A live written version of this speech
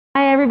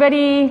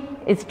everybody.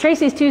 It's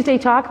Tracy's Tuesday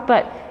Talk,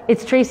 but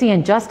it's Tracy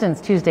and Justin's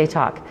Tuesday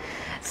Talk.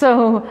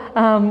 So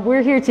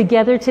we're here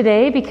together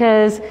today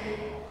because,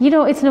 you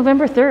know, it's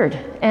November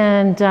 3rd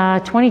and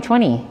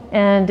 2020,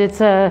 and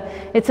it's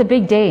a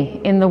big day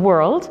in the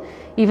world,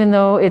 even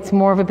though it's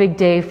more of a big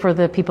day for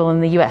the people in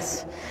the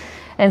US.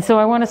 And so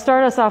I want to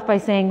start us off by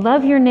saying,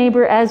 love your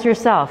neighbor as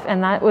yourself.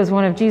 And that was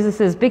one of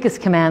Jesus's biggest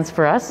commands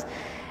for us.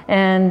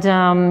 And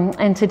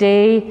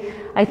today,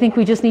 I think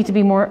we just need to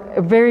be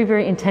very,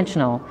 very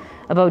intentional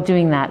about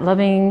doing that,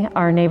 loving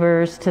our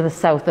neighbors to the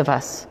south of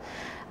us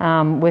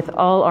with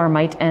all our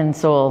might and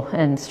soul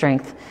and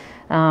strength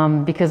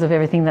because of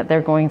everything that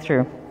they're going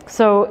through.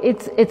 So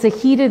it's a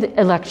heated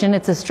election,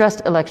 it's a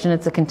stressed election,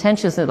 it's a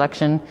contentious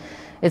election,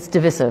 it's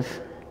divisive.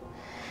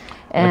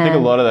 And I think a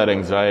lot of that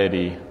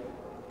anxiety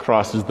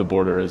crosses the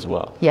border as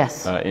well.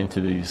 Yes.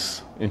 Into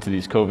these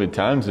COVID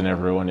times, and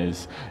everyone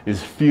is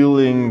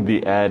feeling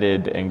the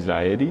added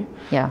anxiety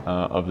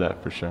of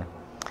that for sure.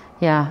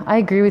 Yeah, I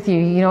agree with you.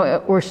 You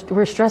know,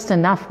 we're stressed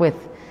enough with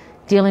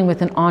dealing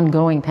with an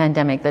ongoing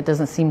pandemic that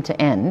doesn't seem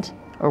to end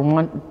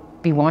or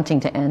be wanting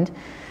to end,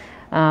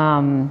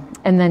 and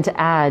then to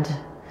add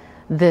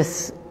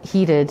this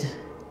heated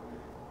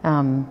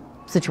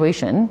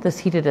situation, this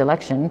heated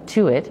election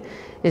to it,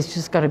 is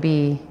just got to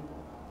be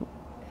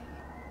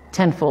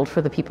tenfold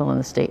for the people in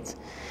the States.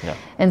 Yeah.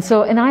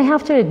 And I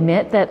have to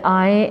admit that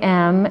I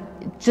am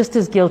just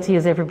as guilty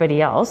as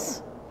everybody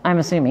else. I'm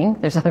assuming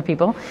there's other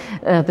people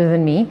other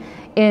than me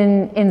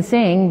in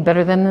saying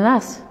better than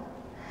us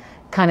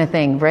kind of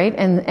thing, right?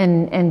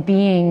 And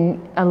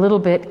being a little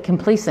bit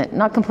complacent,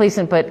 not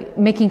complacent, but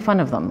making fun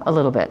of them a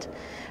little bit,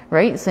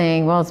 right?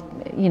 Saying, well, it's,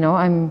 you know,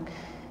 I'm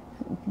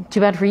too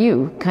bad for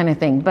you kind of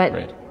thing.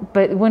 But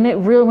when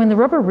the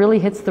rubber really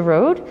hits the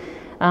road,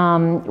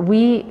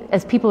 we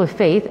as people of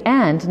faith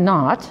and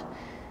not,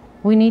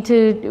 we need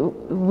to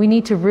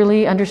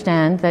really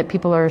understand that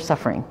people are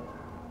suffering.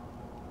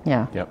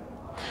 Yeah. Yep.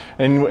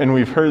 And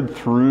we've heard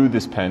through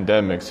this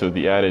pandemic, so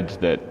the adage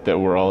that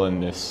we're all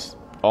in this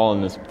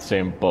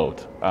same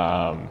boat,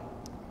 are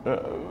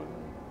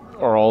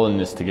all in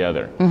this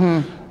together.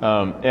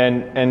 Mm-hmm.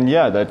 And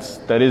yeah,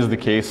 that is the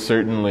case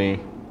certainly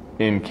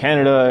in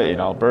Canada, in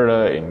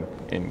Alberta,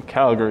 in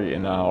Calgary,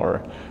 in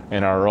our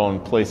own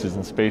places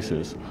and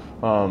spaces.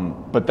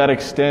 But that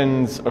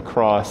extends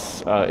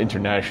across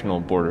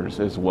international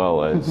borders as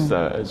well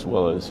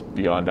as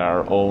beyond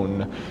our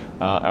own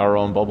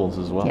bubbles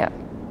as well. Yeah.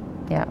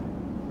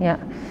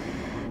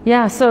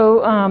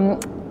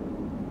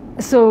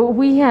 So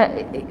we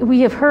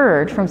have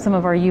heard from some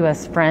of our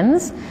U.S.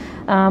 friends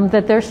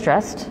that they're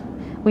stressed.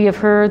 We have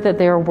heard that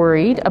they're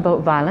worried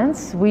about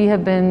violence. We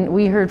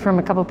heard from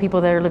a couple of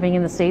people that are living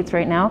in the States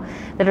right now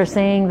that are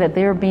saying that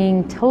they're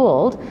being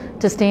told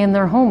to stay in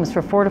their homes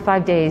for 4 to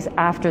 5 days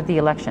after the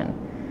election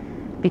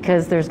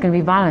because there's going to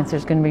be violence,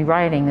 there's going to be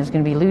rioting, there's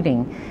going to be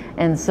looting.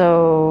 And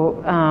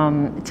so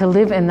to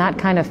live in that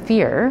kind of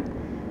fear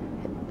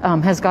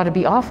has got to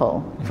be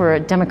awful for a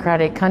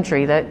democratic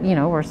country that, you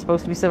know, we're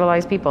supposed to be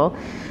civilized people.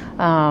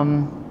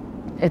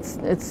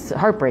 It's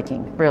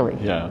heartbreaking, really.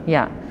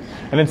 Yeah.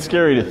 And it's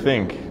scary to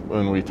think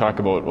when we talk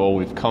about, well,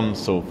 we've come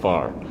so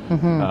far,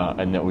 mm-hmm.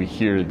 And that we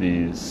hear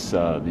these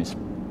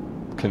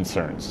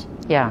concerns.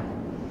 Yeah.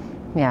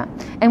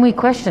 And we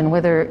question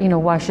whether, you know,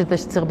 why should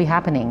this still be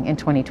happening in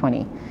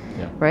 2020,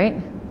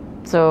 right?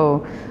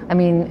 So, I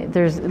mean,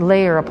 there's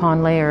layer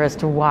upon layer as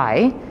to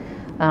why.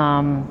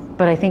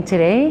 But I think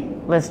today,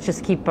 let's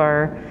just keep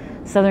our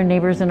southern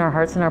neighbors in our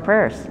hearts and our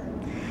prayers.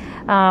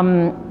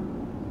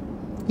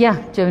 Do you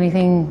have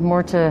anything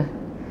more to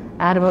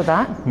add about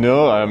that?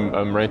 No,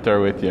 I'm right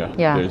there with you.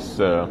 Yeah.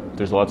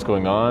 There's lots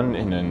going on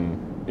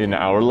in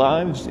our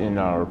lives, in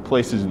our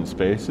places and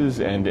spaces,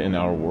 and in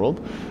our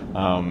world,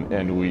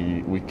 and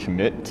we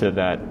commit to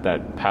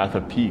that path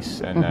of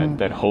peace and mm-hmm.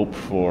 that hope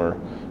for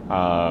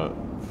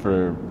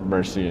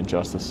mercy and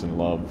justice and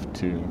love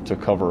to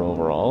cover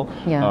overall.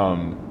 Yeah.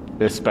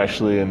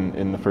 Especially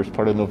in the first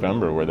part of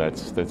November, where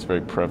that's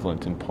very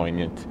prevalent and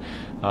poignant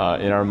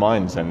in our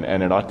minds, and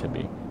it ought to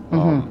be.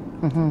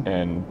 Mm-hmm. Mm-hmm.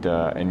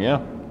 And yeah,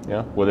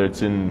 whether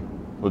it's in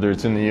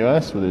the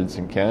U.S., whether it's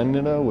in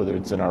Canada, whether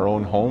it's in our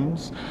own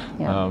homes,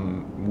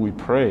 we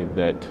pray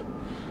that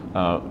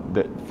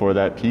for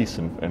that peace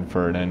and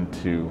for an end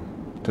to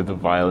the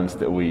violence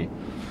that we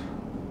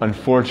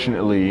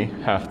unfortunately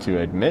have to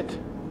admit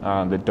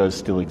that does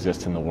still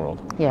exist in the world.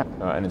 Yeah.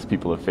 And as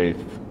people of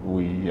faith,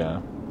 we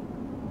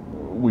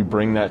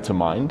bring that to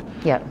mind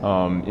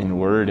in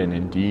word and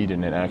in deed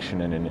and in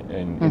action and in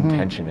mm-hmm.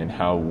 intention, in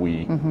how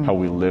we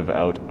live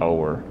out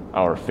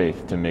our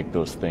faith to make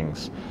those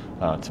things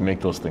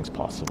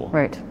possible.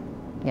 Right.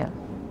 Yeah.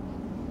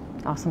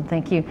 Awesome.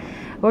 Thank you.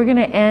 We're going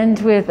to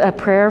end with a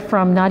prayer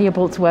from Nadia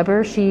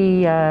Boltz-Weber.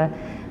 She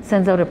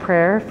sends out a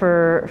prayer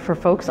for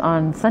folks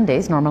on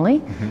Sundays normally,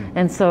 mm-hmm.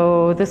 and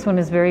so this one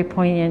is very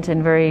poignant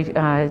and very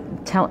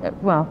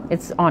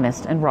it's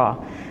honest and raw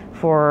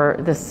for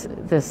this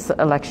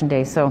election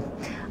day. So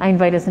I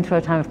invite us into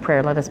a time of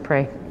prayer. Let us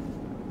pray.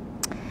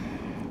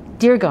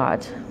 Dear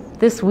God,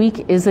 this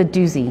week is a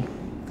doozy.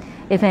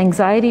 If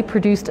anxiety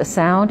produced a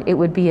sound, it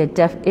would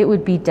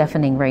be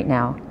deafening right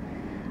now.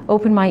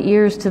 Open my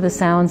ears to the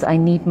sounds I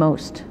need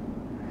most.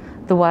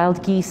 The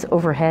wild geese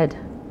overhead.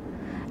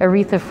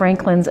 Aretha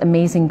Franklin's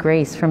Amazing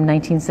Grace from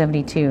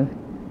 1972.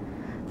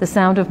 The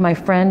sound of my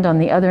friend on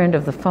the other end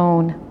of the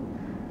phone.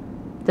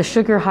 The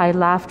sugar-high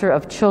laughter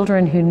of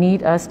children who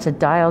need us to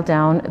dial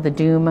down the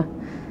doom.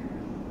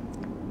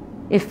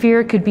 If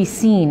fear could be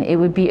seen, it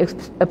would be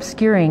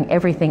obscuring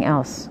everything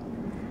else.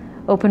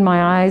 Open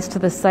my eyes to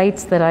the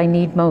sights that I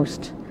need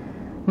most.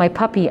 My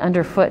puppy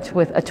underfoot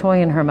with a toy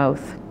in her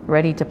mouth,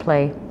 ready to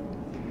play.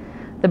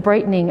 The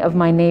brightening of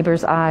my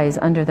neighbor's eyes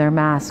under their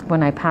mask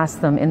when I pass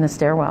them in the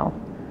stairwell.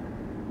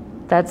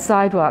 That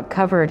sidewalk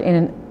covered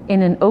in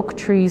an oak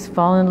tree's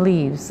fallen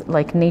leaves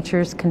like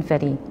nature's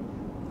confetti.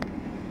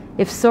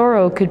 If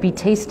sorrow could be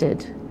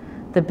tasted,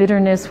 the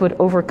bitterness would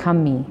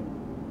overcome me.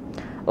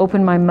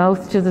 Open my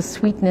mouth to the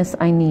sweetness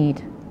I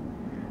need.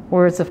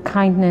 Words of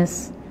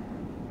kindness,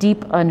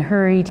 deep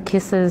unhurried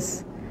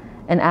kisses,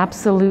 and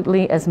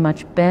absolutely as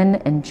much Ben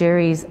and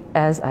Jerry's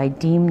as I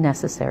deem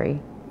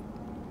necessary.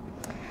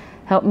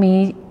 Help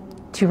me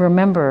to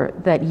remember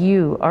that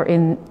you are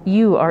in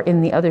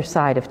the other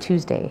side of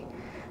Tuesday,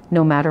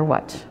 no matter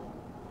what.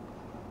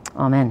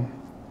 Amen.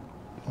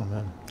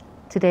 Amen.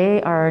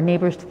 Today, our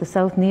neighbors to the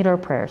south need our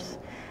prayers,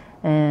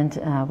 and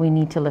we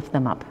need to lift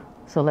them up.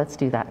 So let's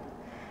do that.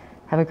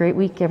 Have a great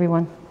week,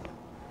 everyone.